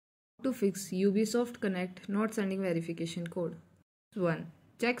To fix Ubisoft Connect not sending verification code. 1.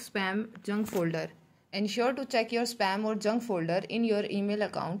 Check spam junk folder. Ensure to check your spam or junk folder in your email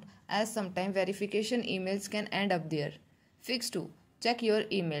account, as sometimes verification emails can end up there. Fix 2. Check your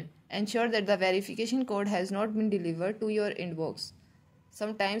email. Ensure that the verification code has not been delivered to your inbox.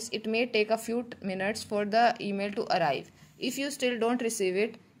 Sometimes it may take a few minutes for the email to arrive. If you still don't receive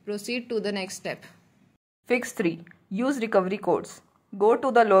it, proceed to the next step. Fix 3. Use recovery codes. Go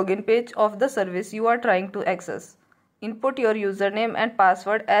to the login page of the service you are trying to access. Input your username and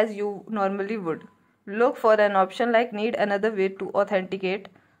password as you normally would. Look for an option like "Need another way to authenticate"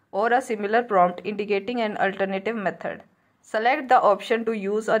 or a similar prompt indicating an alternative method. Select the option to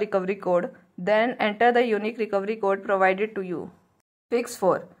use a recovery code, then enter the unique recovery code provided to you. Fix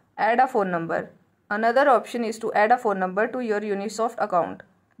 4. Add a phone number. Another option is to add a phone number to your Ubisoft account.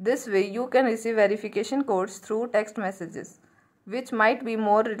 This way you can receive verification codes through text messages, which might be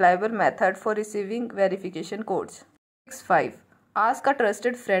more reliable method for receiving verification codes. Fix 5. Ask a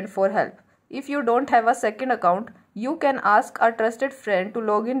trusted friend for help. If you don't have a second account, you can ask a trusted friend to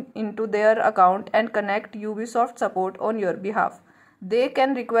log into their account and connect Ubisoft support on your behalf. They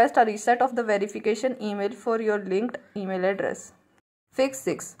can request a reset of the verification email for your linked email address. Fix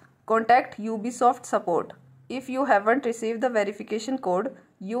 6. Contact Ubisoft support. If you haven't received the verification code,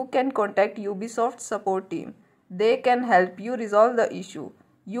 you can contact Ubisoft support team. They can help you resolve the issue.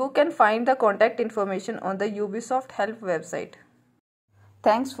 You can find the contact information on the Ubisoft help website.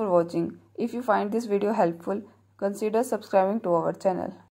 Thanks for watching. If you find this video helpful, consider subscribing to our channel.